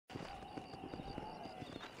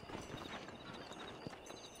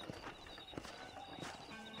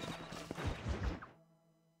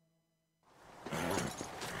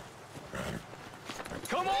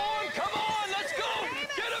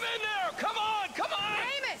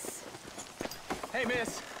Hey,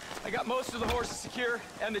 miss. I got most of the horses secure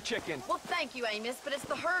and the chickens. Well, thank you, Amos, but it's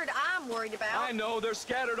the herd I'm worried about. I know, they're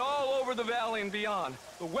scattered all over the valley and beyond.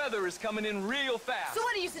 The weather is coming in real fast. So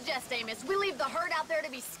what do you suggest, Amos? We leave the herd out there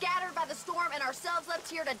to be scattered by the storm and ourselves left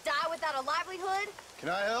here to die without a livelihood? Can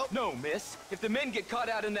I help? No, miss. If the men get caught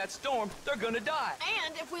out in that storm, they're gonna die.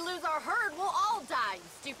 And if we lose our herd, we'll all die, you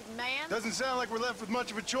stupid man. Doesn't sound like we're left with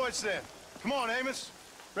much of a choice then. Come on, Amos.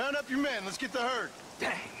 Round up your men. Let's get the herd.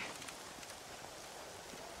 Dang.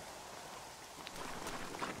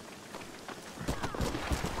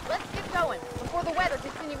 Let's get going before the weather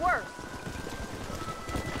gets any worse.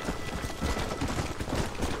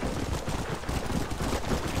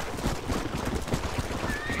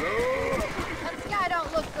 That sky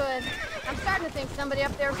don't look good. I'm starting to think somebody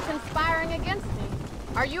up there is conspiring against me.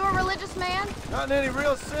 Are you a religious man? Not in any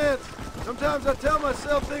real sense. Sometimes I tell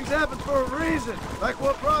myself things happen for a reason. Like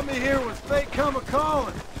what brought me here was fate come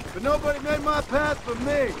a-calling. But nobody made my path but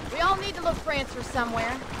me. We all need to look for answers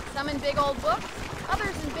somewhere. Some in big old books,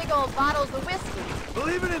 others in big old bottles of whiskey.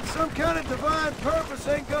 Believing in some kind of divine purpose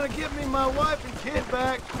ain't gonna give me my wife and kid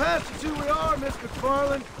back. Past is who we are, Miss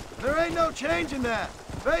McFarland. There ain't no changing that.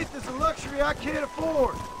 Faith is a luxury I can't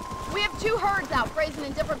afford. We have 2 herds out grazing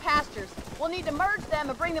in different pastures. We'll need to merge them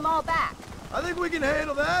and bring them all back. I think we can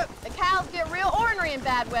handle that. The cows get real ornery in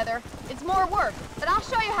bad weather. It's more work, but I'll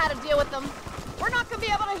show you how to deal with them. We're not gonna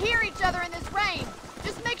be able to hear each other in this rain.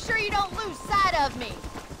 Just make sure you don't lose sight of me.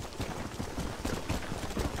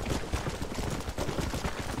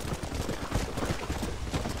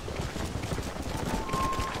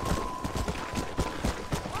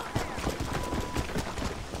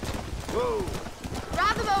 Whoa.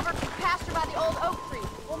 Drive them over to the pasture by the old oak tree.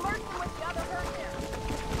 We'll merge them with the other herd there.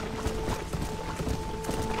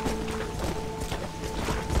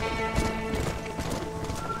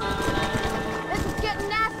 This is getting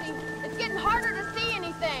nasty. It's getting harder to see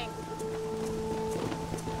anything.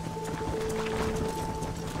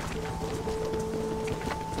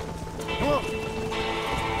 Come on.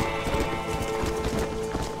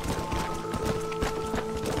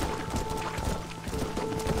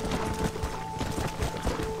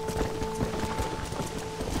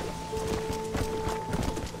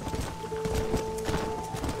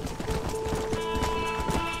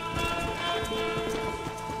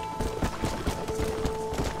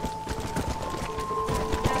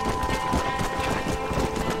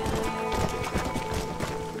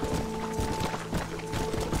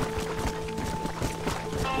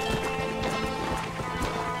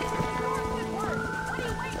 Good work. What are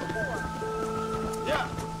you waiting for? Yeah.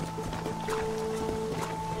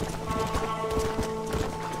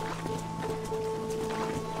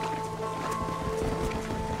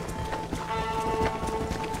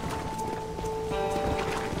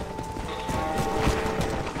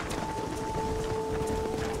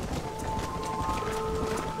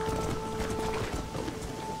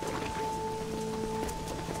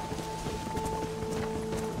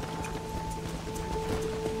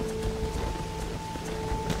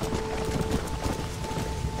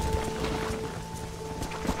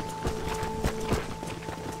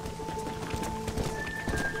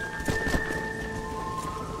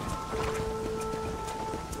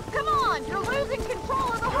 Come on, you're losing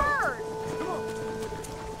control of the herd.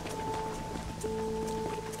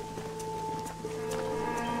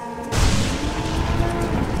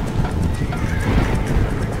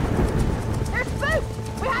 They're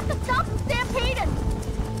spooked. We have to stop them stampeding.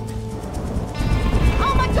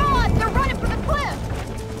 Oh my God, they're running for the cliff.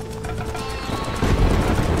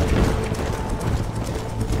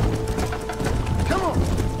 Come on.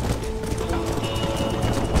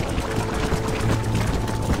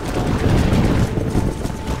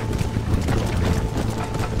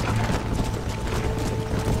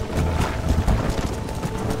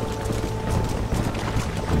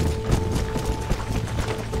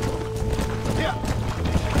 Yeah.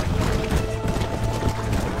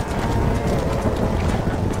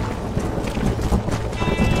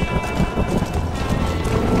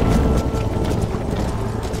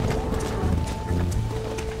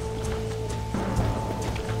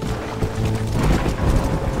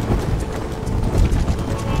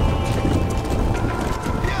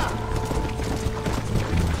 Yeah.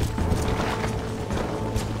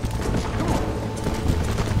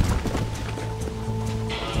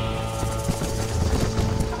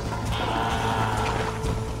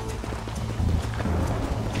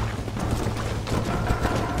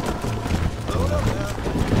 Load up now.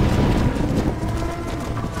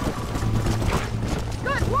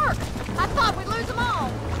 Good work. I thought we'd lose them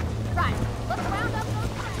all. Right, let's round up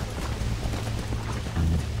those friends.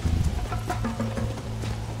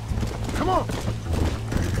 Come on.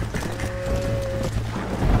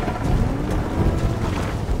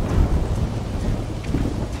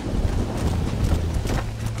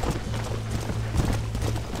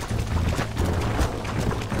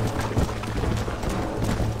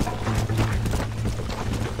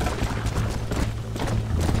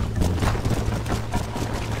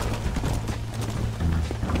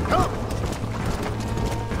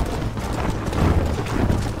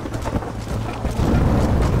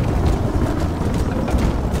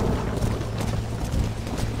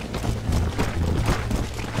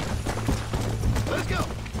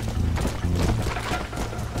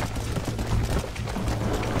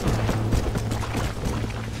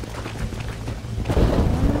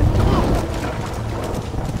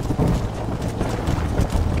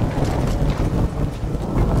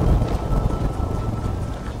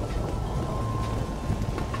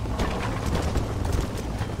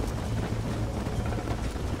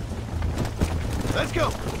 Let's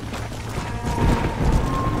go.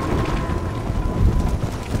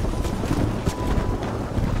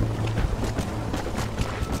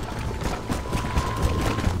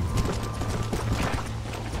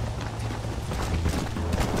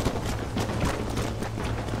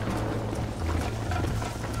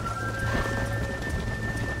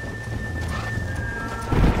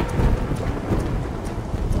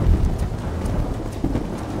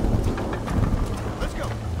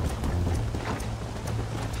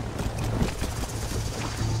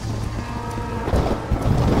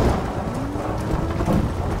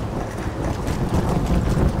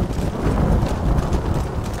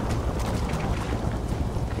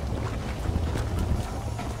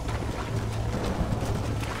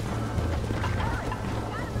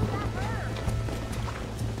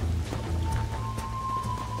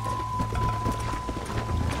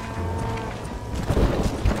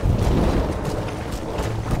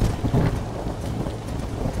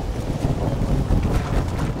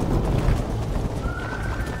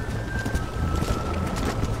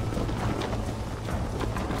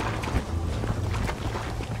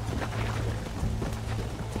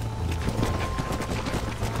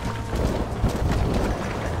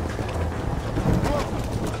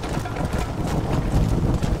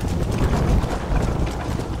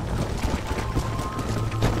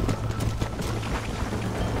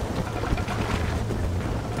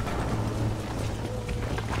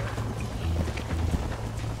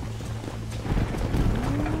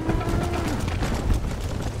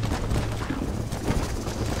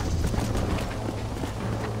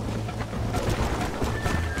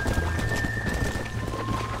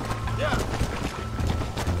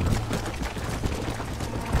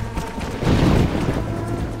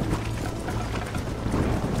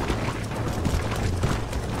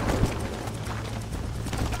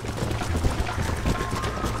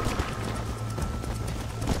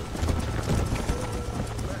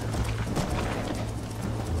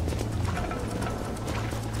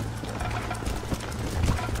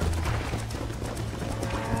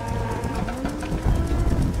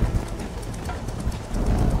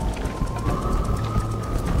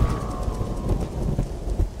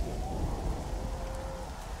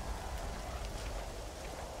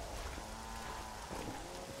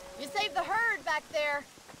 back there.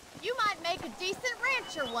 You might make a decent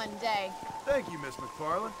rancher one day. Thank you, Miss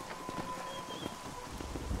McFarland.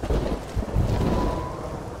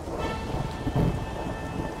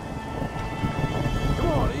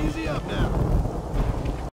 Come on, easy up now.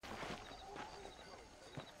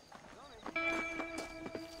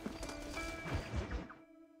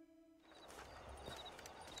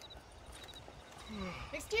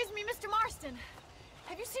 Excuse me, Mr. Marston.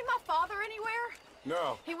 Have you seen my father anywhere?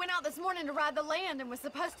 No. He went out this morning to ride the land and was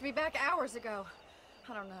supposed to be back hours ago.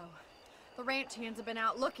 I don't know. The ranch hands have been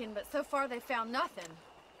out looking, but so far they found nothing.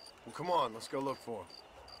 Well, come on, let's go look for him.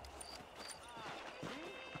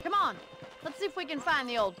 Come on, let's see if we can find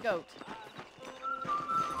the old goat.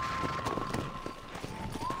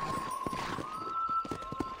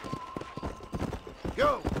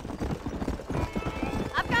 Go!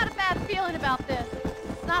 I've got a bad feeling about this.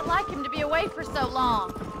 It's not like him to be away for so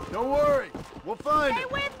long. Don't worry, we'll find Stay him.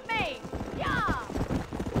 with me! Yeah!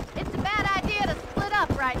 It's a bad idea to split up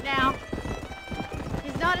right now.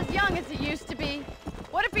 He's not as young as he used to be.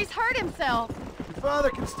 What if he's hurt himself? Your father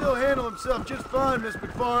can still handle himself just fine, Miss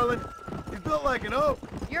McFarland. He's built like an oak.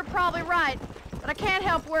 You're probably right, but I can't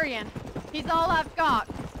help worrying. He's all I've got.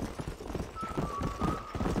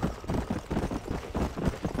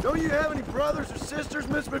 Don't you have any brothers or sisters,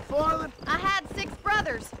 Miss McFarland? I had 6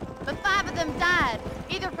 brothers, but 5 of them died,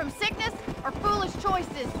 either from sickness or foolish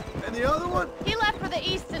choices. And the other one? He left for the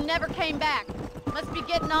east and never came back. Must be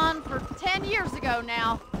getting on for 10 years ago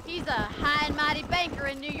now. He's a high and mighty banker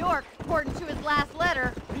in New York, according to his last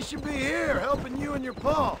letter. He should be here, helping you and your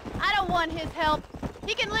pa. I don't want his help.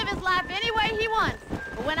 He can live his life any way he wants.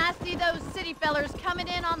 But when I see those city fellers coming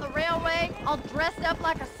in on the railway, all dressed up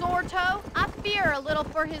like a sore toe, I fear a little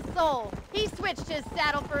for his soul. He switched his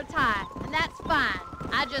saddle for a tie, and that's fine.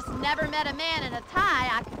 I just never met a man in a tie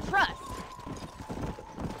I could trust.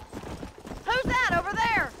 Who's that over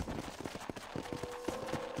there?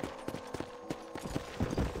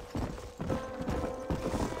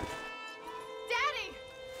 Daddy!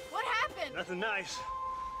 What happened? Nothing nice.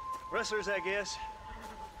 Rustlers, I guess.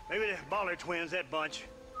 Maybe the Baller twins, that bunch.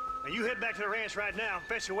 Now you head back to the ranch right now,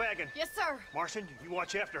 fetch the wagon. Yes, sir. Marston, you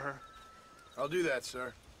watch after her. I'll do that,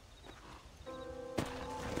 sir.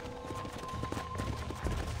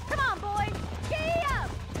 Come on, boys. Giddy up!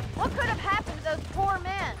 What could have happened to those poor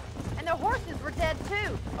men? And their horses were dead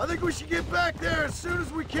too. I think we should get back there as soon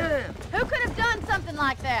as we can. Who could have done something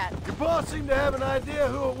like that? Your boss seemed to have an idea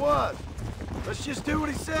who it was. Let's just do what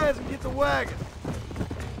he says and get the wagon.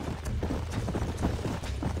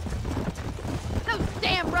 Those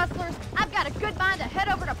damn rustlers! I've got a good mind to head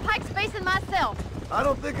over to Pike's Basin myself. I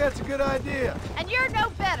don't think that's a good idea. And you're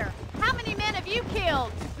no better. How many men have you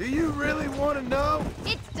killed? Do you really want to know?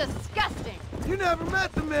 It's disgusting. You never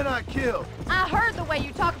met the men I killed. I heard the way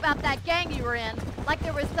you talk about that gang you were in, like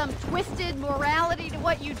there was some twisted morality to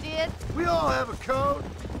what you did. We all have a code.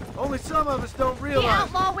 Only some of us don't The realize.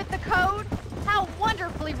 outlaw with the code? How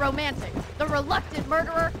wonderfully romantic. The reluctant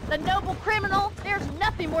murderer, the noble criminal. There's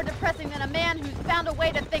nothing more depressing than a man who's found a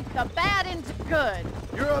way to think the bad into good.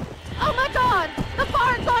 You're a... Oh my God! The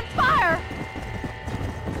barn's on fire!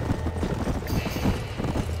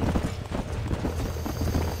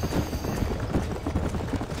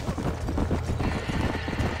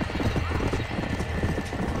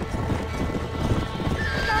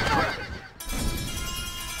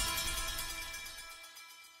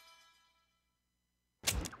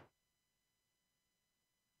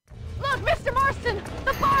 Look, Mr. Marston!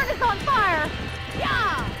 The barn is on fire!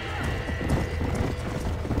 Yeah!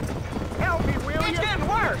 Help me, will It's you? getting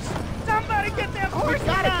worse! Somebody get them We horses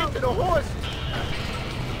gotta out! get to the horses.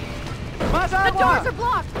 The doors are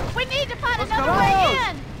blocked! We need to find another go. way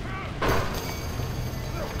in!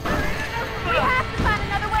 We have to find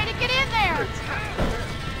another way to get in there!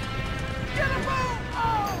 Get a move!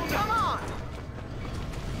 Oh, come on!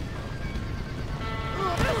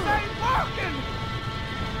 This ain't working!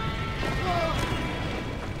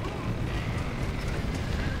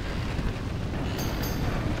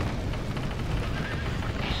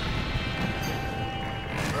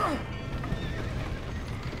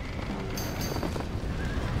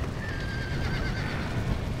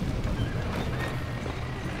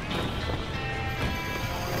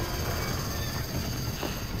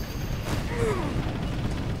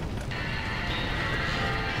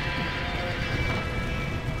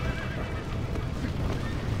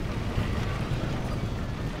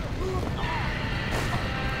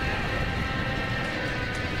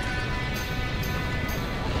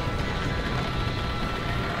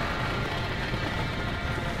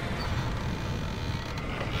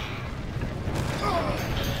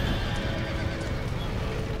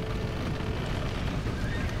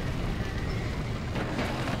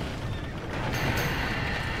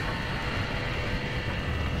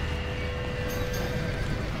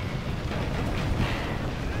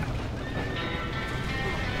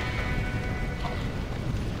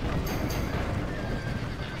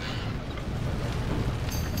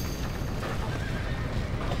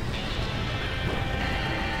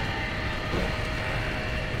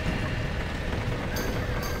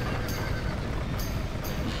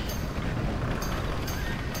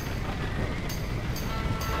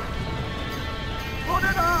 Put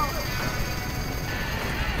it out!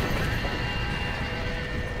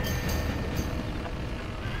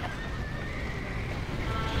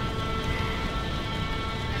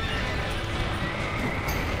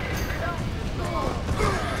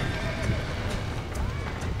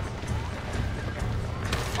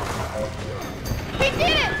 He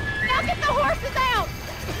did it! Now get the horses out!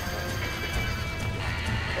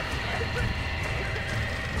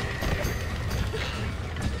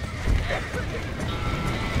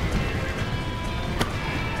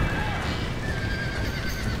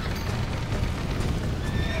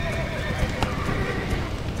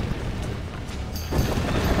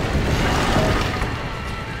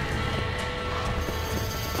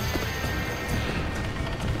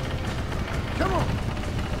 Come on.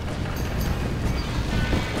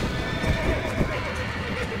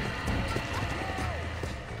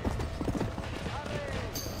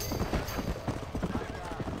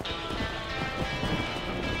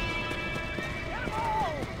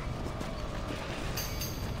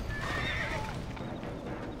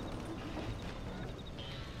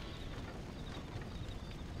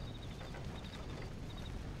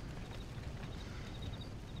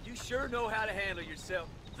 You sure know how to handle yourself.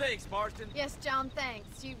 Thanks, Marston. Yes, John,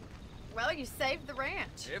 thanks. You saved the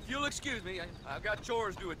ranch. If you'll excuse me, I've got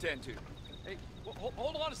chores to attend to. Hey,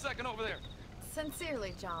 hold on a second over there.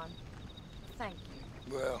 Sincerely, John. Thank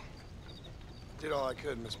you. Well, did all I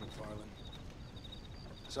could, Miss McFarland.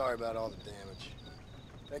 Sorry about all the damage.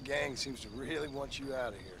 That gang seems to really want you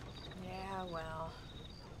out of here. Yeah, well,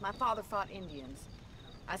 my father fought Indians.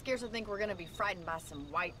 I scarcely think we're gonna be frightened by some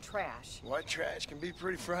white trash. White trash can be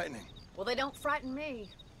pretty frightening. Well, they don't frighten me.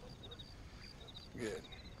 Good.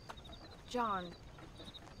 John,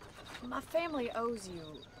 my family owes you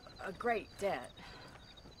a great debt.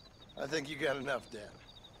 I think you got enough debt.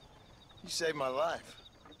 You saved my life.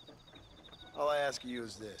 All I ask of you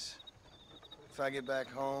is this. If I get back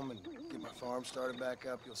home and get my farm started back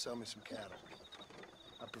up, you'll sell me some cattle.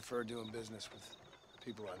 I prefer doing business with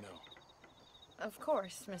people I know. Of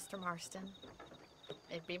course, Mr. Marston.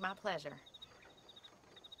 It'd be my pleasure.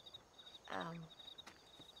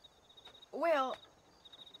 Well,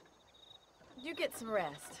 you get some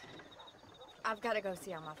rest. I've got to go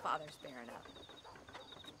see how my father's bearing up.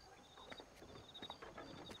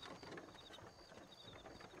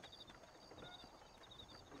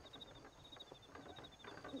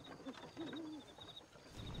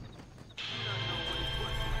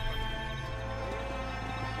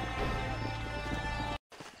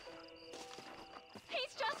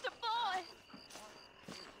 He's just a boy.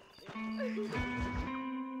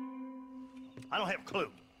 I don't have a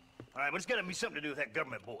clue. All right, but it's gotta be something to do with that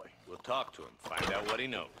government boy. We'll talk to him, find out what he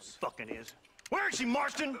knows. Fucking is. Where is she,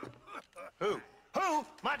 Marston? Who? Who?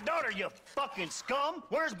 My daughter, you fucking scum!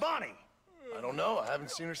 Where's Bonnie? I don't know. I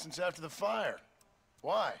haven't seen her since after the fire.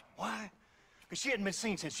 Why? Why? Because she hadn't been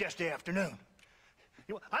seen since yesterday afternoon.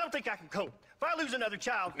 You know, I don't think I can cope. If I lose another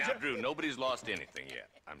child... Now, Drew, nobody's lost anything yet.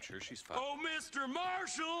 I'm sure she's fine. Oh, Mr.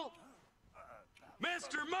 Marshall!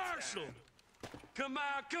 Mr. Marshall! Come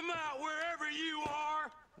out, wherever you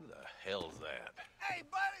are! Who the hell's that? Hey,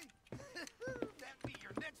 buddy! That'd be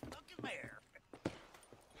your next looking mare.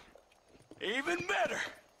 Even better!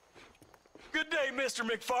 Good day, Mr.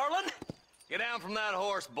 McFarland. Get down from that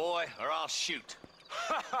horse, boy, or I'll shoot.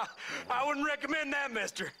 I wouldn't recommend that,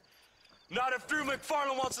 mister. Not if Drew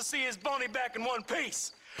McFarland wants to see his Bonnie back in one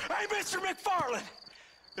piece. Hey, Mr. McFarland!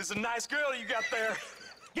 This is a nice girl you got there.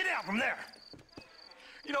 Get out from there!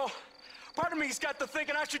 You know, part of me's got to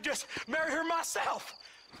thinking I should just marry her myself.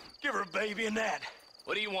 Give her a baby and that.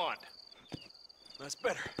 What do you want? That's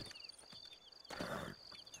better.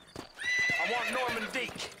 I want Norman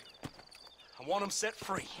Deek. I want him set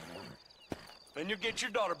free. Then you'll get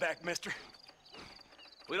your daughter back, mister.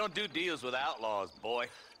 We don't do deals with outlaws, boy.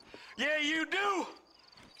 Yeah, you do.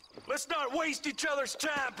 Let's not waste each other's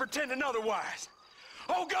time pretending otherwise.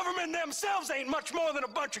 Oh, government themselves ain't much more than a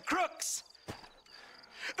bunch of crooks.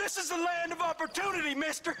 This is the land of opportunity,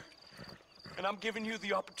 mister. And I'm giving you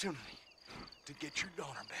the opportunity to get your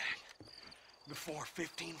daughter back before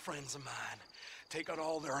 15 friends of mine take out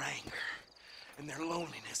all their anger and their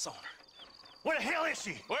loneliness on her. Where the hell is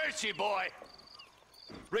she? Where is she, boy?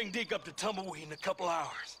 Bring Deke up to Tumbleweed in a couple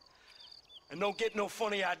hours. And don't get no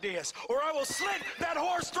funny ideas, or I will slit that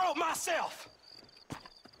horse throat myself.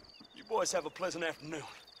 You boys have a pleasant afternoon.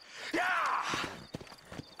 Yeah!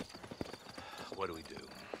 What do we do?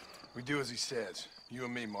 We do as he says. You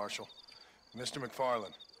and me, Marshal. Mr.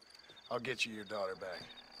 McFarland, I'll get you your daughter back.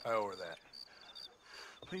 I owe her that.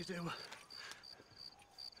 Please do.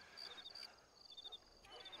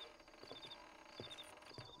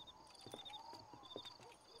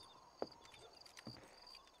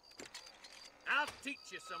 I'll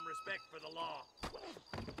teach you some respect for the law.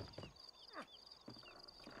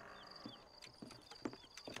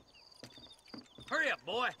 Hurry up,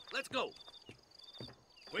 boy. Let's go.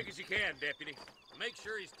 Quick as you can, Deputy. Make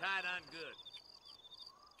sure he's tied on good.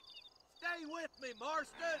 Stay with me,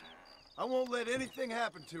 Marston. I won't let anything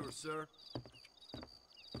happen to her, sir.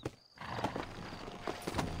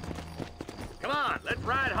 Come on, let's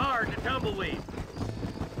ride hard to Tumbleweed.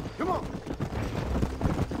 Come on.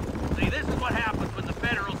 See, this is what happens when the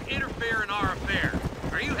Federals interfere in our affairs.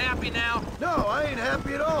 Are you happy now? No, I ain't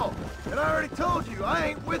happy at all. And I already told you, I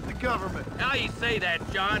ain't with the government. Now you say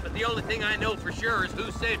that, John, but the only thing I know for sure is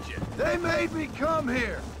who sent you. They made me come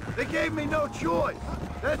here. They gave me no choice.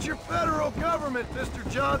 That's your federal government,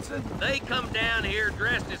 Mr. Johnson. They come down here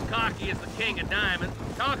dressed as cocky as the King of Diamonds,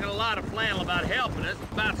 talking a lot of flannel about helping us,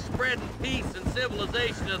 about spreading peace and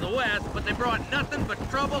civilization to the West, but they brought nothing but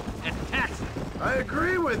trouble and taxes. I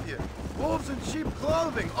agree with you. Wolves in sheep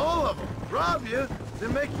clothing, all of them. Rob you,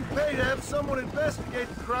 then make you pay to have someone investigate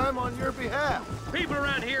the crime on your behalf. People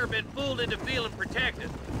around here have been fooled into feeling protected,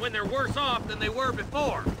 when they're worse off than they were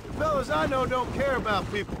before. The fellas I know don't care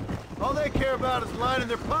about people. All they care about is lining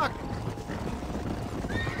their pockets.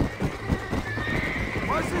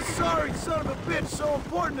 Why's this sorry son of a bitch so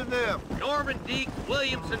important to them? Norman Deek,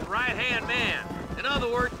 Williamson's right-hand man. In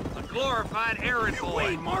other words, a glorified errand boy.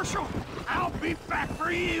 Wait, Marshal. I'll be back for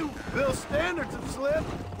you. Bill's standards have slipped.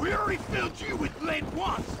 We already filled you with lead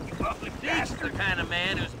once, you ugly Deek's the bastard. kind of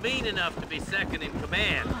man who's mean enough to be second in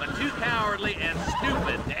command, but too cowardly and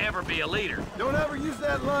stupid to ever be a leader. Don't ever use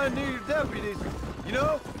that line near your deputies. You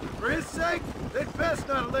know, for his sake, they'd best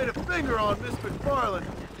not have laid a finger on Miss McFarland.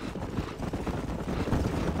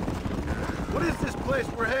 What is this place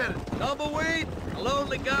we're headed? Tumbleweed? A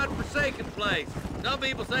lonely, god-forsaken place. Some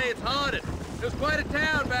people say it's haunted. It was quite a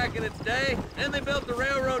town back in its day. Then they built the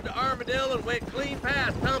railroad to Armadillo and went clean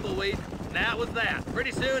past Tumbleweed. And that was that.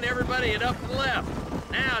 Pretty soon, everybody had up and left.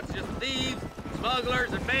 Now it's just thieves,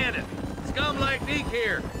 smugglers, and bandits. Scum like Deke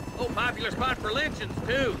here. Oh, popular spot for lynchings,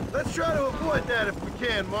 too. Let's try to avoid that if we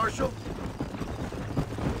can, Marshal.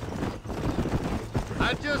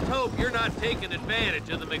 I just hope you're not taking advantage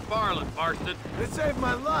of the McFarland, Marston. They saved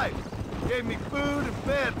my life. Gave me food and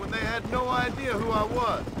bed when they had no idea who I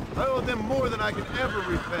was. I owe them more than I can ever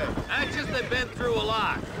repay. That's just they've been through a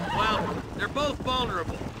lot. Well, they're both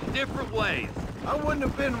vulnerable, in different ways. I wouldn't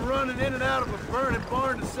have been running in and out of a burning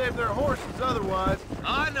barn to save their horses otherwise.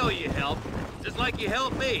 I know you helped, just like you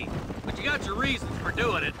helped me. But you got your reasons for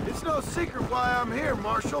doing it. It's no secret why I'm here,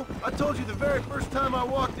 Marshal. I told you the very first time I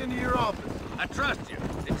walked into your office. I trust you.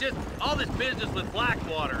 It's just all this business with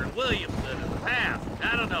Blackwater and Williamson and the past.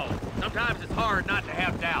 I don't know. Sometimes it's hard not to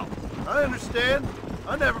have doubts. I understand.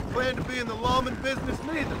 I never planned to be in the lawman business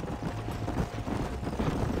neither.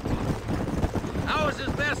 How is this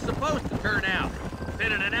best supposed to turn out?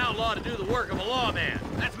 Sending an outlaw to do the work of a lawman.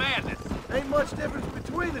 That's madness. Ain't much difference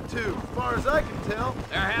between the two, as far as I can tell.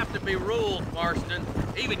 There have to be rules, Marston.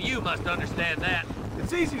 Even you must understand that.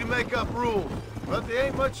 It's easy to make up rules, but they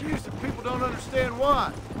ain't much use if people don't understand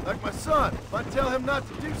why. Like my son, if I tell him not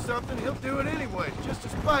to do something, he'll do it anyway, just to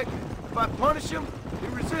spite me. If I punish him, he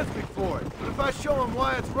resents me for it. But if I show him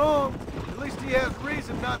why it's wrong, at least he has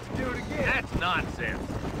reason not to do it again. That's nonsense.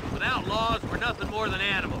 Without laws, we're nothing more than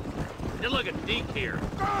animals. You look at Deke here.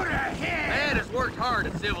 Go to hell! Man has worked hard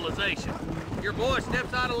at civilization. Your boy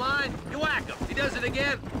steps out of line, you whack him. He does it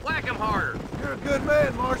again, whack him harder. You're a good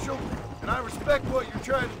man, Marshal, and I respect what you're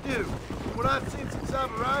trying to do. From what I've seen since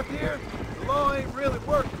I've arrived here, the law ain't really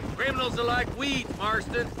working. Criminals are like weeds,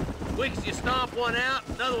 Marston. Weeks you stomp one out,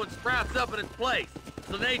 another one sprouts up in its place. It's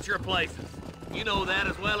the nature of places. You know that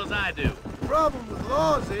as well as I do. The problem with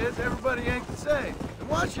laws is everybody ain't the same. And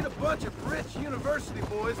why should a bunch of rich university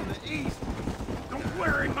boys in the East... Don't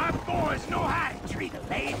worry, my boys know how to treat a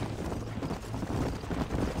lady.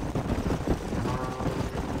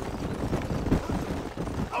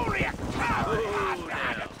 Only a coward hides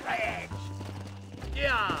behind a ledge.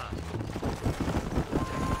 Yeah.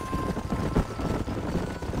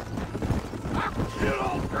 I'll kill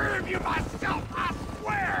all three of you myself, I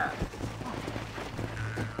swear!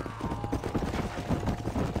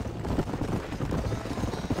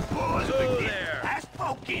 Boys, Whoa we there. get last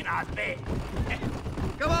spoke in, I bet.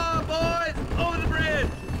 Come on, boys! Over the bridge!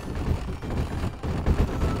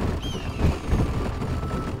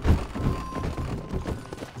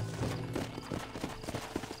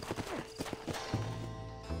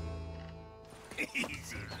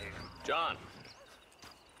 Easy there. John,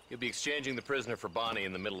 you'll be exchanging the prisoner for Bonnie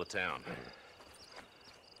in the middle of town.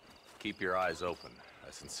 Keep your eyes open.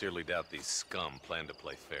 I sincerely doubt these scum plan to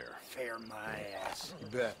play fair. Fair my ass. You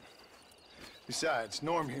bet. Besides,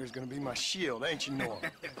 Norm here's gonna be my shield, ain't you, Norm?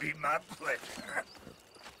 It'd be my pleasure.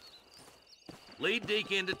 Lead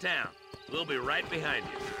Deke into town. We'll be right behind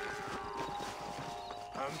you.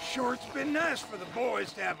 I'm sure it's been nice for the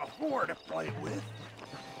boys to have a whore to play with.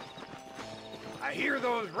 I hear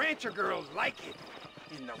those rancher girls like it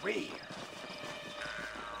in the rear.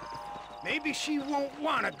 Maybe she won't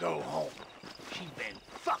want to go home. She's been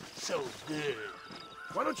fucked so good.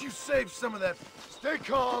 Why don't you save some of that? Stay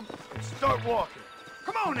calm and start walking.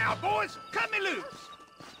 Come on now, boys. Cut me loose.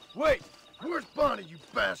 Wait, where's Bonnie, you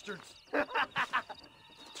bastards?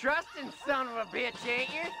 Trusting son of a bitch, ain't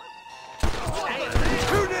you?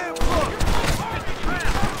 Too damn close!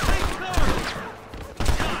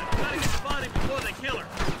 John, gotta get Bonnie before they kill her.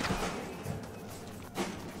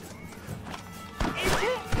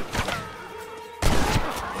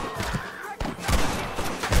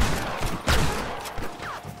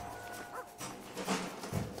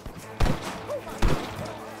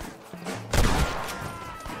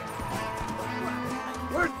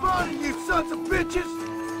 Where's Bonnie, you sons of bitches?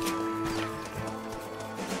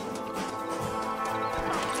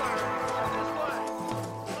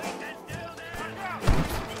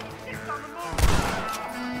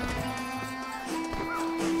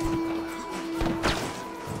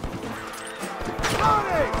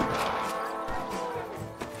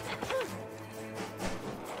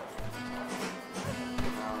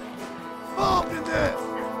 Involved in this!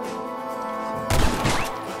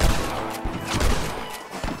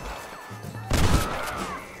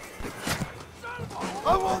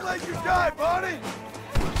 I won't let you die, Bonnie!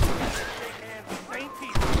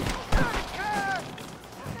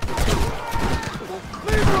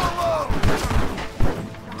 Leave her alone!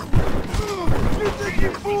 You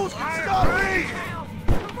fools can stop me!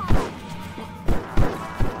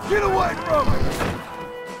 Get away from me!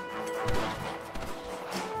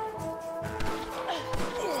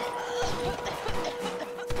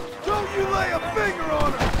 Don't you lay a finger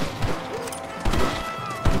on her!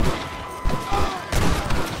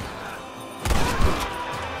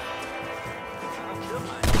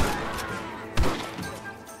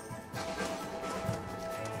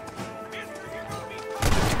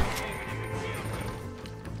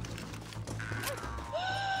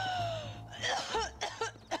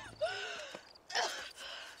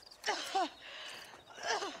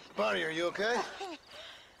 Bonnie, are you okay?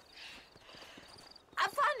 I'm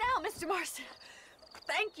fine now, Mr. Marston.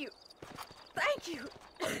 Thank you. Thank you.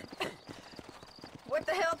 What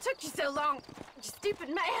the hell took you so long, you stupid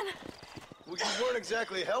man? Well, you weren't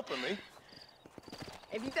exactly helping me.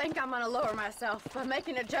 If you think I'm gonna lower myself by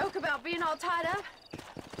making a joke about being all tied up,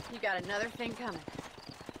 you got another thing coming.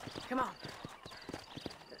 Come on.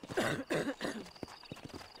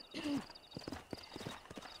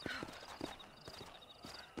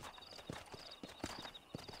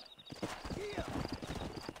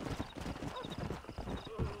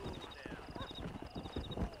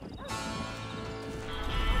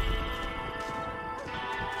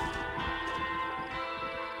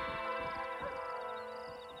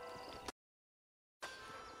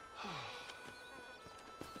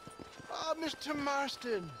 Mr.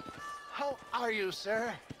 Marston, how are you,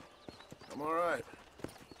 sir? I'm all right.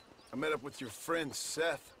 I met up with your friend,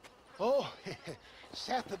 Seth. Oh,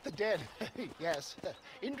 Seth of the Dead. Yes,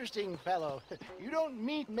 interesting fellow. You don't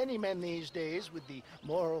meet many men these days with the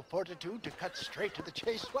moral fortitude to cut straight to the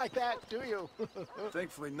chase like that, do you?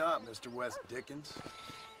 Thankfully not, Mr. West Dickens.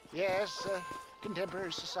 Yes,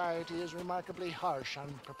 contemporary society is remarkably harsh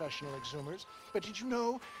on professional exhumers. But did you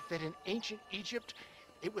know that in ancient Egypt,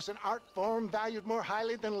 it was an art form valued more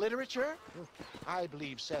highly than literature? I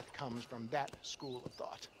believe Seth comes from that school of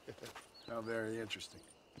thought. How very interesting.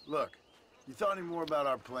 Look, you thought any more about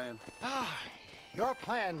our plan? Ah, your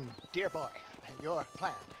plan, dear boy. Your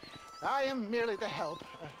plan. I am merely the help,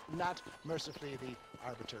 not mercifully the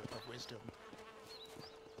arbiter of wisdom.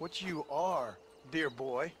 What you are, dear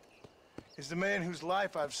boy, is the man whose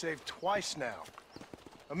life I've saved twice now.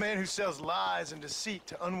 A man who sells lies and deceit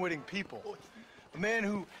to unwitting people. A man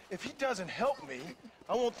who, if he doesn't help me,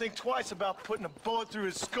 I won't think twice about putting a bullet through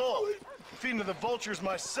his skull, feeding to the vultures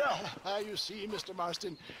myself. You see, Mr.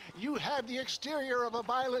 Marston, you have the exterior of a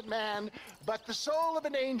violent man, but the soul of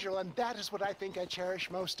an angel, and that is what I think I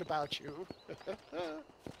cherish most about you.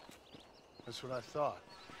 That's what I thought.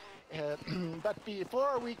 But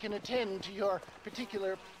before we can attend to your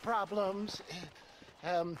particular problems,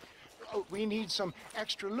 we need some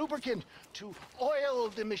extra lubricant to oil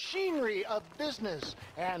the machinery of business.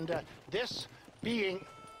 And this being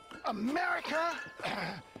America,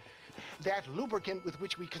 that lubricant with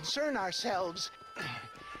which we concern ourselves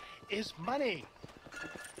is money.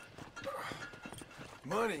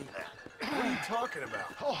 Money? What are you talking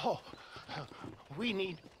about? Oh, we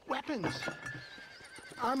need weapons.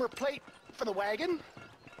 Armor plate for the wagon,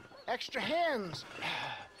 extra hands,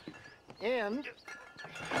 and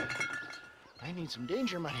I need some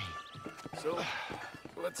danger money. So,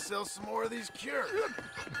 let's sell some more of these cures.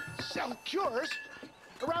 Sell cures?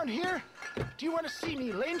 Around here? Do you want to see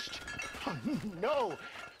me lynched? Oh, no.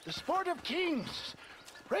 The sport of kings.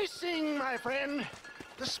 Racing, my friend.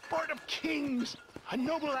 The sport of kings. A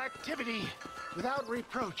noble activity without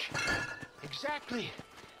reproach. Exactly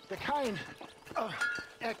the kind of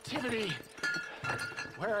activity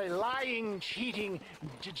where a lying, cheating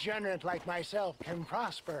degenerate like myself can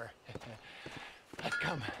prosper. But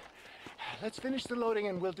come, let's finish the loading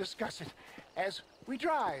and we'll discuss it as we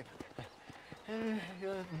drive.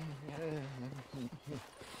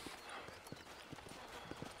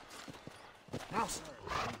 Now, sir,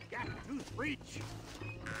 gap tooth reach.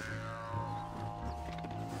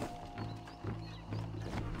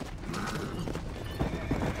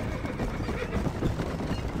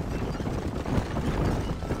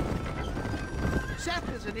 Seth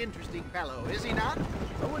is an interesting fellow, is he not?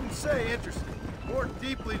 I wouldn't say interesting, more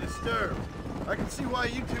deeply disturbed. I can see why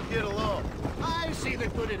you two get along. I see the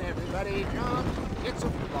good in everybody, John. It's a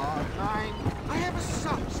flawed mind. I have a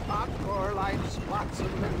soft spot for life's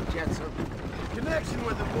flotsam and jetsam. Connection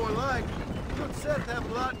with him, more like. You and Seth have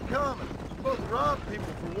a lot in common. Both rob people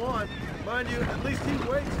for one. Mind you, at least he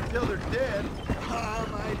waits until they're dead. Ah,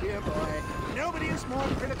 my dear boy. Nobody is more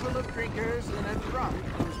critical of drinkers than a drunk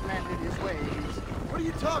who's mended his ways. What are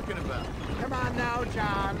you talking about? Come on now,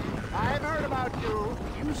 John. I've heard about you.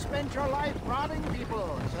 You spent your life robbing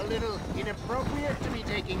people. It's a little inappropriate to be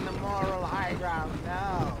taking the moral high ground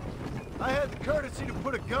now. I had the courtesy to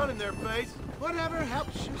put a gun in their face. Whatever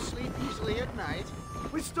helps you sleep easily at night.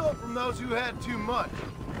 We stole from those who had too much.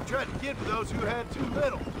 We tried to give to those who had too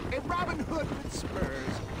little. A Robin Hood with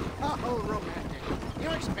spurs. Oh, romantic. You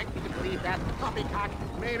expect me to believe that poppycock?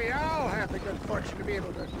 Maybe I'll have the good fortune to be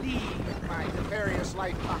able to leave my nefarious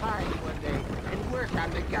life behind one day and work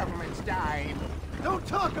on the government's dime. Don't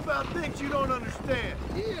talk about things you don't understand.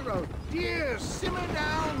 Dear, oh dear, simmer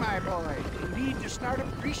down, my boy. You need to start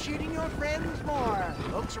appreciating your friends more.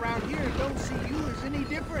 Folks around here don't see you as any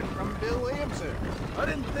different from Bill Williamson. I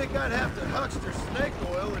didn't think I'd have to huckster snake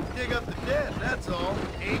oil and dig up the dead, that's all.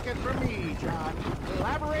 Take it from me, John.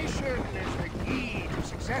 Collaboration is the key to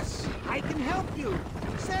success. I can help you.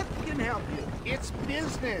 Seth can help you. It's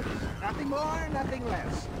business. Nothing more, nothing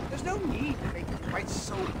less. There's no need to make it quite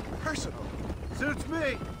so personal. Suits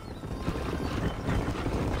me.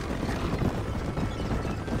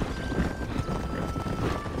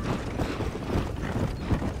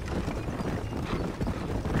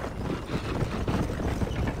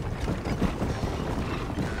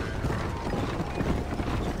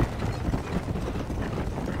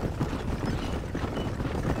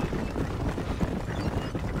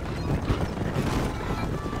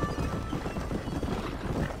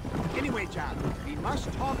 Anyway, John, we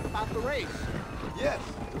must talk about the race. Yes,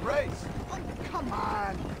 the race. Oh, come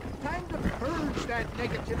on. Time to purge that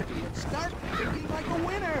negativity and start thinking like a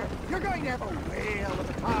winner. You're going to have a whale of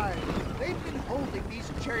a time. They've been holding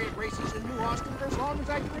these chariot races in New Austin for as long as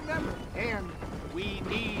I can remember. And we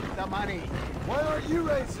need the money. Why aren't you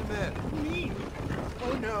racing then? Me?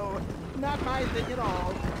 Oh, no. Not my thing at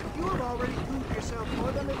all. You have already proved yourself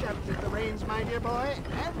more than adept at the reins, my dear boy,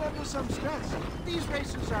 and under some stress. These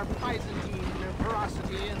races are Byzantine in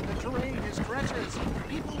ferocity, and the terrain is treacherous.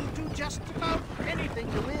 People do just about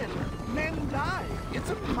anything to win. Men die.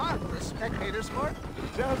 It's a marvelous spectator sport.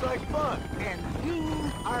 Sounds like fun. And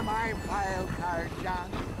you are my wild card,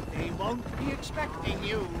 John. They won't be expecting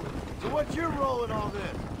you. So what's your role in all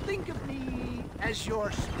this? Think of me as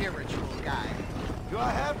your spiritual guide. Do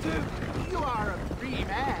I have to? You are a free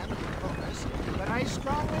man, of course, but I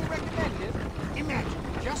strongly recommend it. Imagine,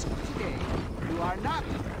 just today, you are not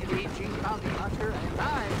an aging bounty hunter, and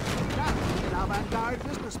I'm not an avant-garde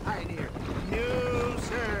business pioneer. No,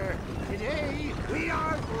 sir. Today, we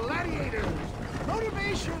are gladiators.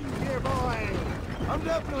 Motivation, dear boy. I'm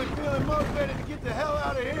definitely feeling motivated to get the hell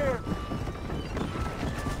out of here.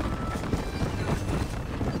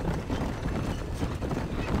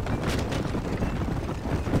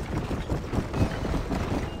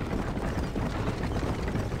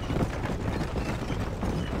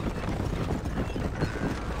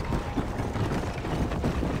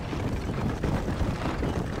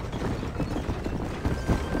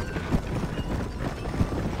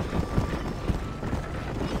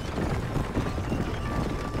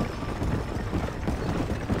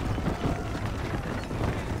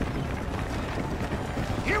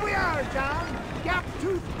 John. Gap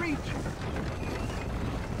Tooth Breach.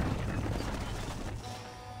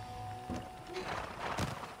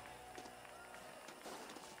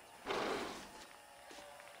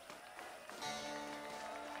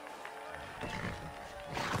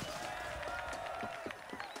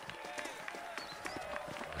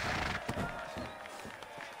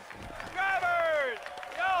 Drivers!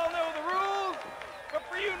 Y'all know the rules, but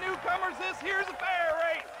for you newcomers, this here's a fair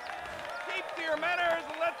race. Keep to your manners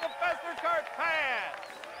and let the faster cart pass.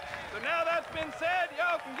 So now that's been said,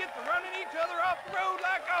 y'all can get to running each other off the road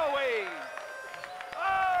like always.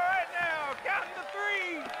 All right now, counting to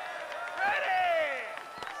 3. Ready,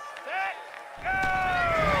 set, go!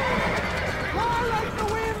 Fly like the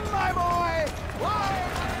wind, my boy! Fly!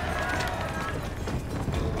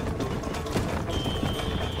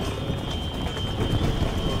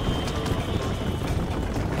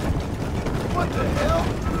 What the hell?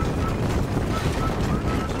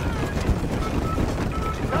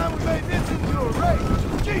 Time we made this into a race.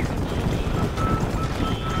 Jesus!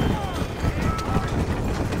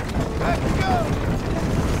 Back we go!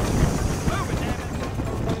 Move it, damn it!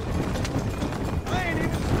 I ain't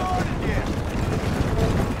even started yet.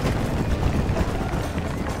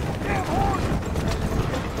 Damn horse!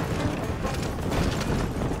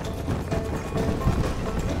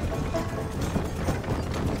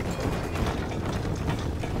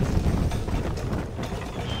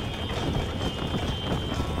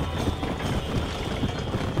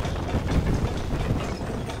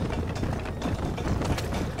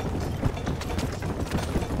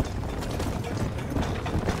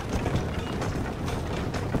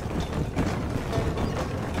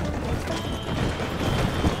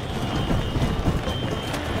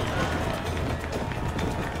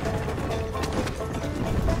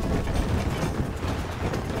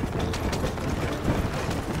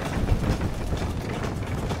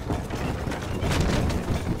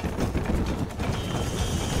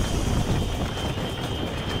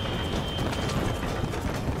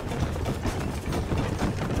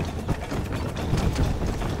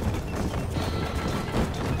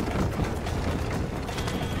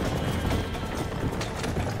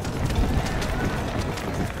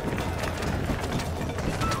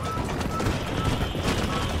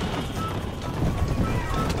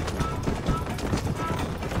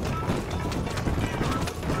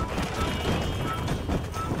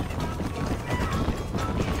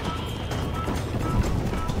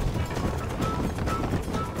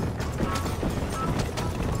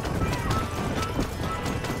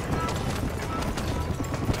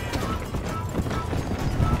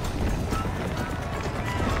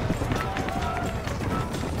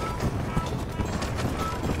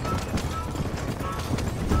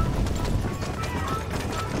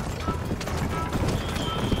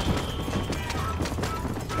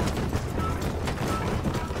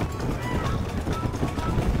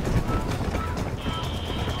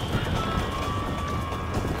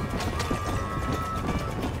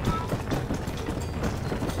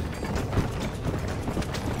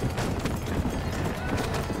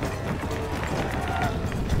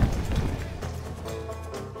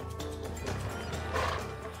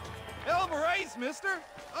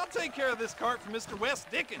 take care of this cart for Mr. West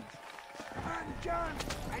Dickens. Come on, John.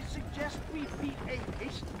 I suggest we beat a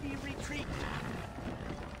hasty retreat.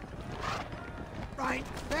 Right.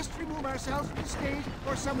 Best remove ourselves from the stage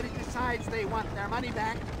before somebody decides they want their money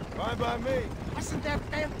back. Fine by me. Wasn't that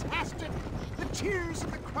fantastic? The cheers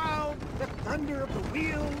of the crowd, the thunder of the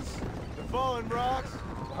wheels. The fallen rocks,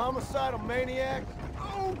 the homicidal maniac.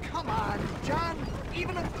 Oh, come on, John.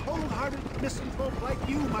 Even a cold-hearted misanthrope like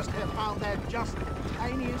you must have found that just the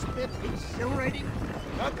tiniest bit exhilarating.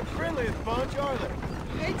 Not the friendliest bunch, are they?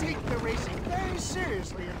 They take the racing very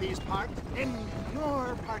seriously in these parts, and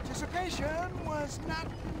your participation was not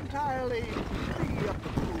entirely free of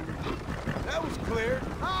the mood. That was clear.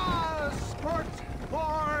 Ah, sport,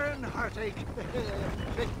 war, and heartache.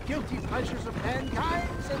 The guilty pleasures of mankind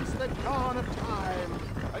since the dawn of time.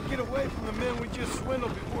 I'd get away from the men we just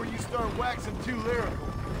swindled before you start waxing too lyrical.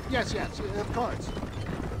 Yes, of course.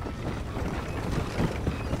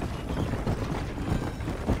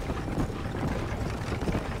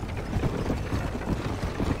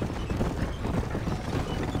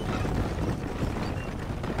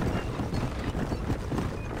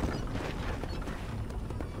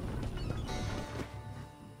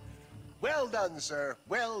 Well done, sir.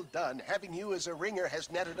 Well done. Having you as a ringer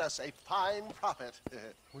has netted us a fine profit.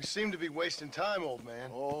 We seem to be wasting time, old man.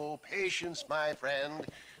 Oh, patience, my friend.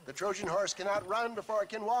 The Trojan horse cannot run before it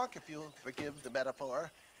can walk, if you'll forgive the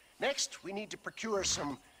metaphor. Next, we need to procure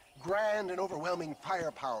some grand and overwhelming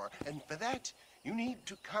firepower. And for that, you need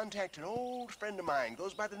to contact an old friend of mine.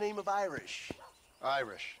 Goes by the name of Irish.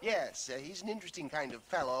 Irish? Yes, he's an interesting kind of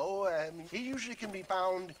fellow. He usually can be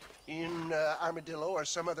found in Armadillo or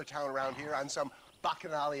some other town around here on some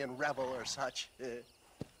bacchanalian revel or such.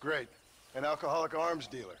 Great. An alcoholic arms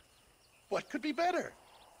dealer. What could be better?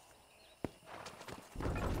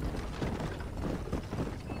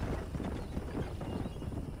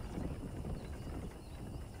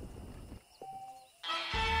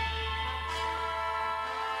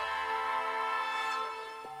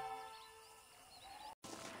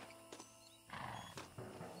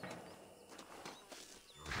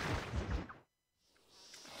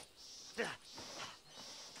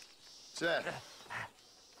 Seth,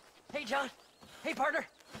 Hey, John. Hey, partner.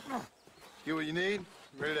 get what you need?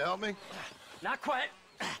 Ready to help me? Not quite.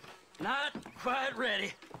 Not quite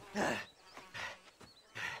ready.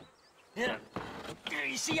 Yeah.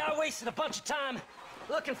 You see, I wasted a bunch of time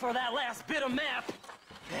looking for that last bit of map.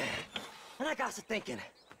 And I got to thinking,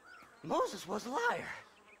 Moses was a liar.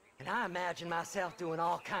 And I imagined myself doing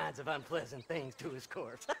all kinds of unpleasant things to his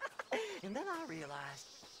corpse. And then I realized...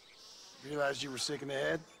 Realized you were sick in the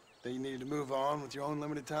head? That you needed to move on with your own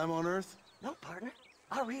limited time on Earth? No, partner.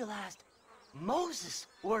 I realized Moses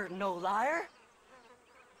weren't no liar.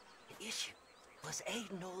 The issue was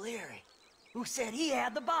Aiden O'Leary, who said he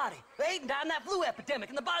had the body. Aiden died in that flu epidemic,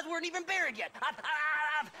 and the bodies weren't even buried yet.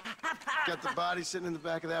 Got the body sitting in the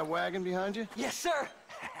back of that wagon behind you? Yes, sir.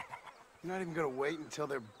 You're not even gonna wait until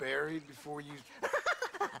they're buried before you...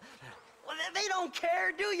 Well, they don't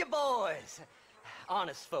care, do you, boys?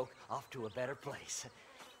 Honest folk off to a better place.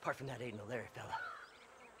 Apart from that Aiden O'Leary fella,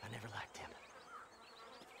 I never liked him.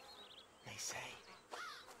 They say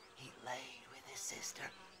he laid with his sister.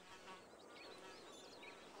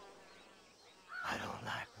 I don't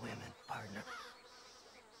like women, partner.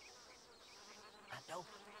 I don't.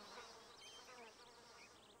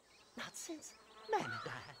 Not since Nana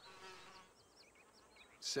died.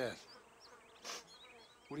 Seth,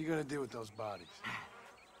 what are you gonna do with those bodies?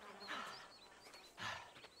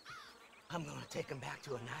 I'm gonna take him back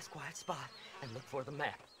to a nice quiet spot and look for the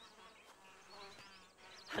map.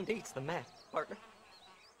 I needs the map, partner.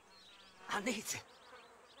 I needs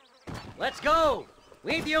it. Let's go!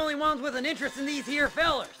 We ain't the only ones with an interest in these here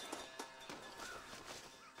fellers.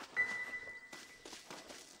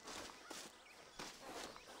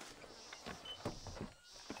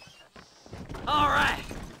 All right,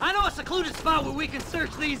 I know a secluded spot where we can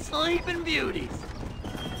search these sleeping beauties.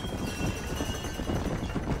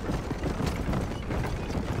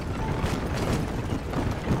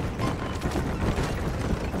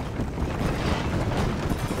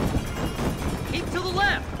 Keep to the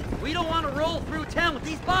left. We don't want to roll through town with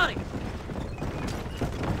these bodies.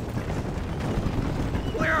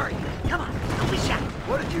 Where are you? Come on, don't be shy.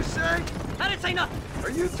 What did you say? I didn't say nothing. Are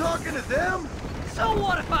you talking to them? So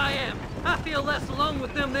what if I am? I feel less alone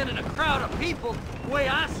with them than in a crowd of people. The way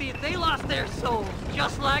I see it, they lost their souls,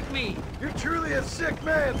 just like me. You're truly a sick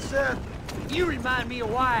man, Seth. You remind me of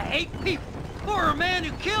why I hate people. For a man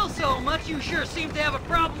who kills so much, you sure seem to have a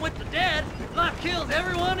problem with the dead. Life kills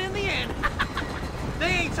everyone in the end.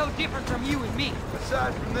 They ain't so different from you and me.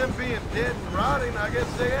 Aside from them being dead and rotting, I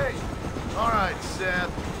guess they ain't. All right,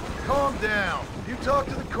 Seth. Calm down. You talk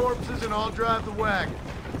to the corpses and I'll drive the wagon.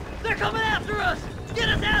 They're coming after us! Get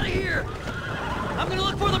us out of here! I'm gonna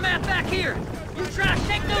look for the map back here. You try to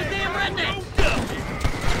shake those damn rednecks!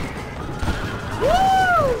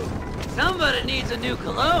 Woo! Somebody needs a new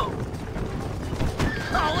cologne.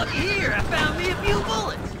 Oh, look here! I found me a few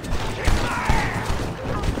bullets.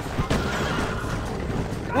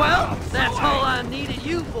 Well, that's all I needed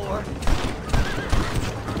you for.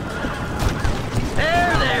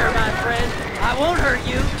 There, my friend. I won't hurt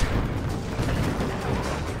you.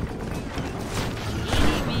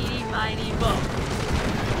 Eeny, meeny, miny, mo.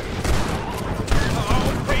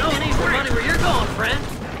 No need for money where you're going, friend.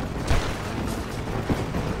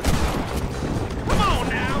 Come on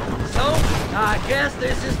now. So, I guess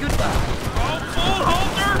this is goodbye. All full,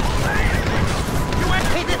 Holter?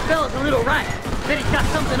 Hey, this fella's a little right. Said he's got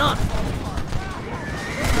something on him.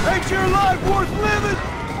 Ain't your life worth living?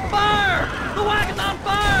 Fire! The wagon's on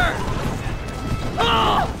fire!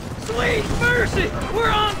 Oh! Sweet mercy! We're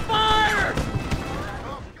on fire!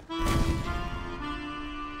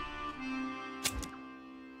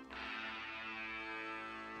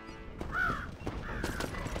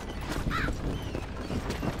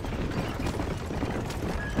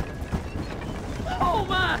 Oh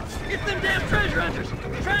my! It's them damn treasure hunters!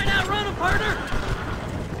 Try and outrun them, partner!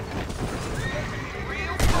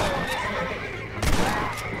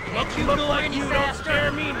 Can't you go any faster?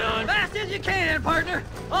 Scare me none. Fast as you can, partner!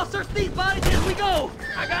 I'll search these bodies as we go!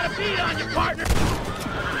 I got a beat on you, partner.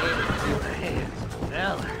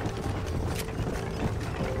 Feller.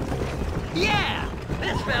 Yeah!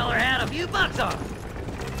 This feller had a few bucks on him.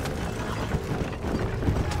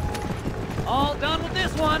 All done with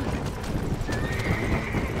this one.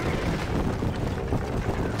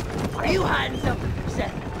 Are you hiding something from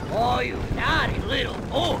Seth? Oh, you naughty little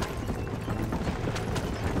boy.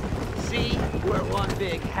 See? We're one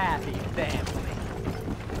big happy family.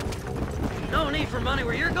 No need for money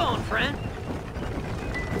where you're going, friend.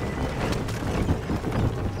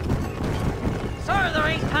 Sorry there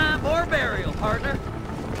ain't time for a burial, partner.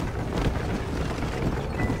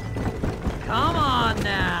 Come on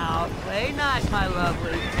now. Play nice, my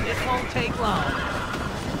lovely. This won't take long.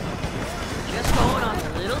 Just going on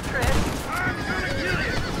a little trip. I'm gonna kill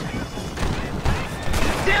you.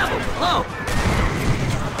 Devil! Low!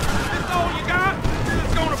 This all you got?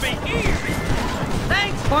 It's gonna be easy.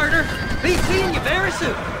 Thanks, partner. Be seeing you very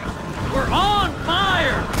soon. We're on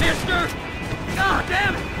fire, mister! God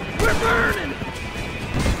damn it! We're burning!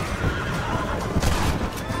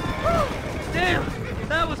 Woo! Damn,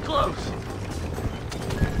 that was close.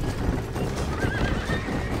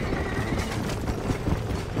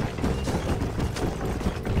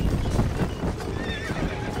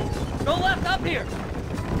 Go left up here.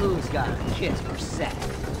 Who's got a kiss for Seth?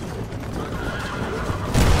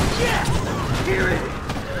 Yes! Here it is!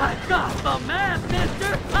 I got the map,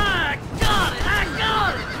 mister! I got it! I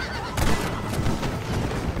got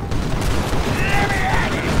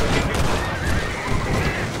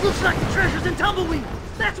it! Looks like the treasure's in Tumbleweed!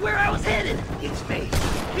 That's where I was headed! It's fake.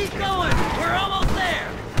 Keep going! We're almost there!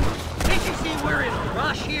 Can't you see we're in a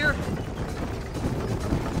rush here?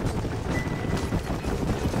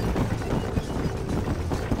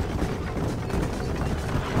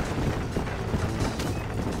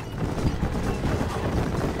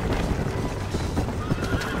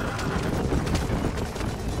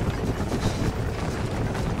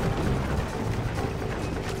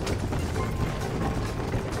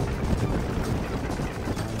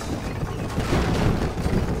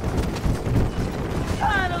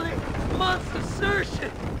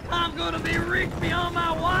 I'm gonna be rich beyond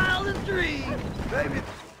my wildest dreams! Baby.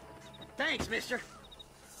 Thanks, mister.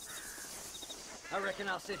 I reckon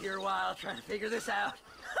I'll sit here a while trying to figure this out.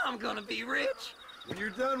 I'm gonna be rich. When you're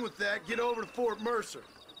done with that, get over to Fort Mercer.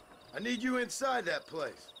 I need you inside that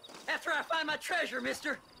place. After I find my treasure,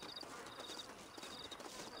 mister.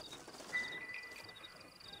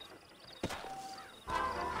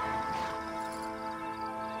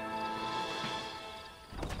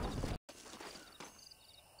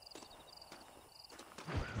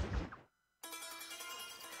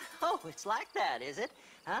 Oh, it's like that, is it?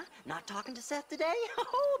 Huh? Not talking to Seth today?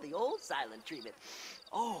 Oh, the old silent treatment.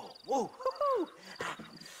 Oh, whoa, hoo-hoo.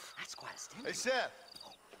 That's quite a stint. Hey, Seth.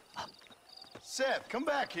 Seth, come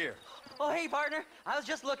back here. Oh, hey, partner. I was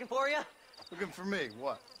just looking for you. Looking for me?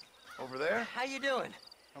 What? Over there? How you doing?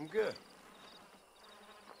 I'm good.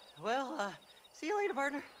 Well, see you later,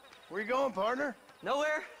 partner. Where you going, partner?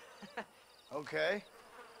 Nowhere. Okay.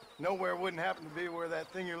 Nowhere wouldn't happen to be where that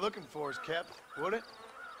thing you're looking for is kept, would it?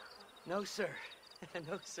 No, sir.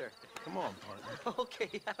 No, sir. Come on, partner.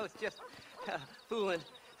 Okay, I was just fooling.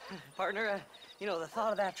 Partner, you know, the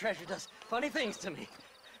thought of that treasure does funny things to me.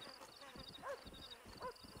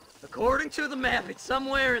 According to the map, it's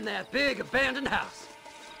somewhere in that big abandoned house.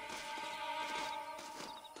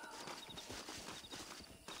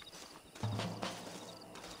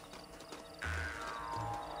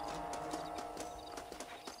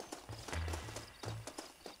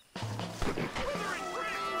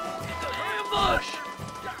 Ambush!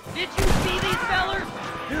 Did you see these fellers?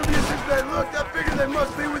 Dubious as they looked, I figured they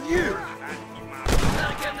must be with you.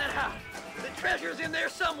 Gotta get in that house. The treasure's in there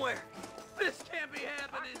somewhere. This can't be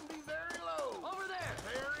happening. Be very low. Over there.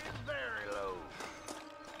 Very low.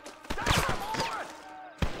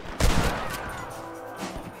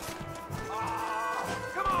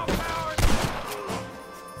 Come on, Howard.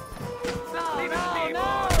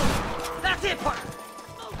 No. That's it, partner.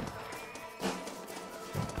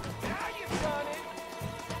 Now you've done it.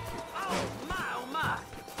 Oh my.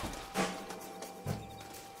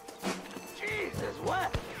 Jesus, what?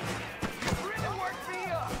 You really worked me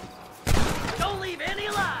up. Don't leave any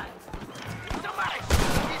alive. Somebody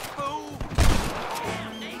shoot this fool.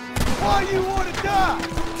 Why you want to die?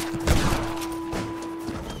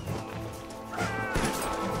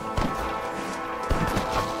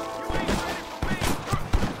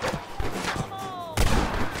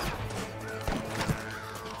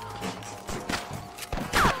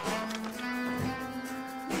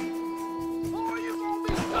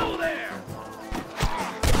 Go there.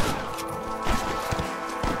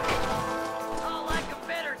 Oh, like a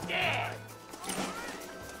better dad.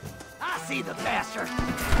 I see the bastard.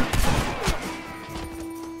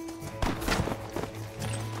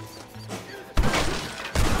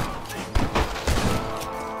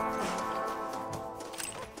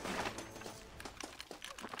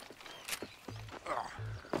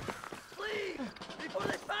 Please, before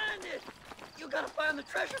they find it, you gotta find the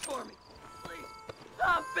treasure for me. Please,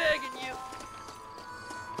 I'm begging you.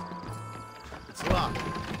 It's locked.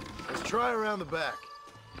 Let's try around the back.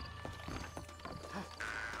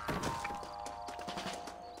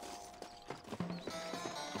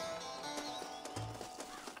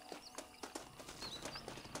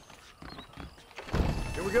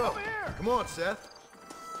 Here we go. Come on, Seth.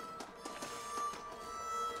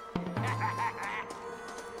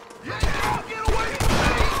 Get away from me!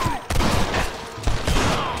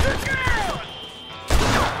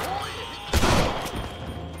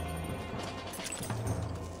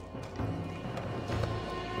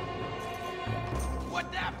 What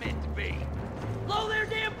that meant to be? Blow their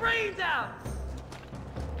damn brains out!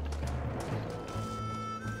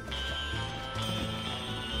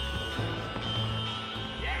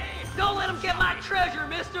 Don't let them get my treasure,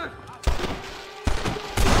 mister!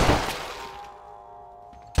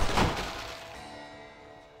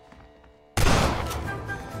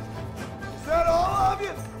 Is that all of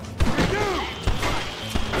you?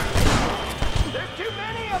 There's too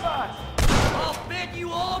many of us! I'll bed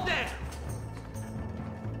you all down!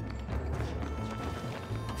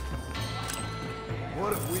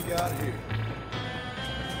 What have we got here?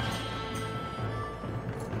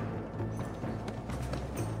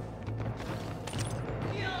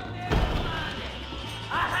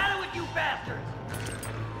 I had it with you bastards!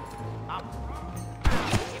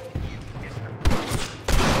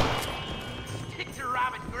 Stick to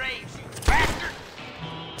robbing graves, you bastard!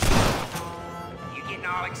 You getting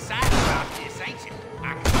all excited about this, ain't you?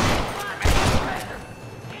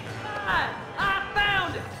 I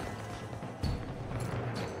found it!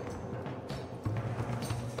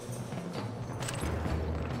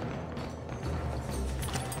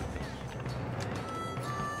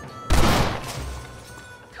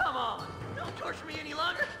 Come on, don't torture me any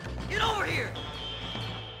longer. Get over here!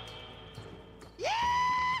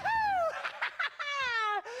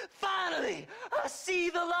 Finally, I see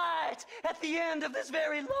the light at the end of this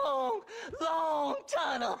very long, long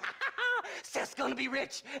tunnel. Seth's gonna be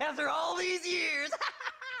rich after all these years.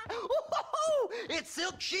 It's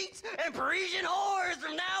silk sheets and Parisian whores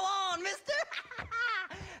from now on, mister.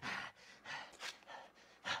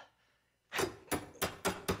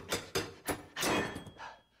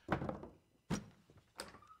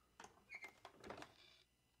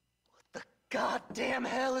 What the goddamn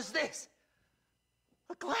hell is this?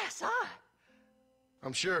 A glass eye.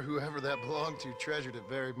 I'm sure whoever that belonged to treasured it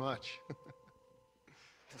very much.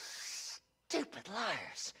 Stupid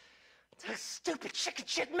liars. Those stupid chicken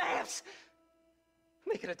shit maps.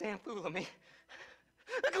 Making a damn fool of me.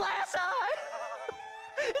 A glass eye!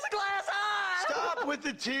 It's a glass eye! Stop with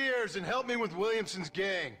the tears and help me with Williamson's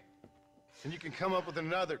gang. And you can come up with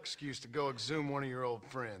another excuse to go exhume one of your old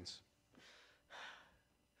friends.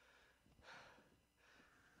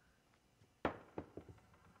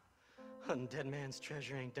 Hunting dead man's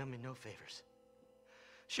treasure ain't done me no favors.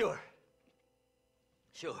 Sure.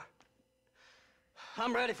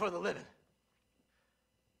 I'm ready for the living.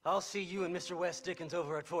 I'll see you and Mr. West Dickens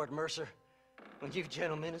over at Fort Mercer when you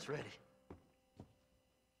gentlemen is ready.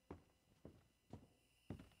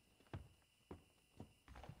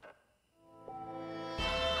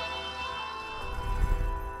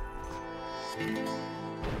 Thank you.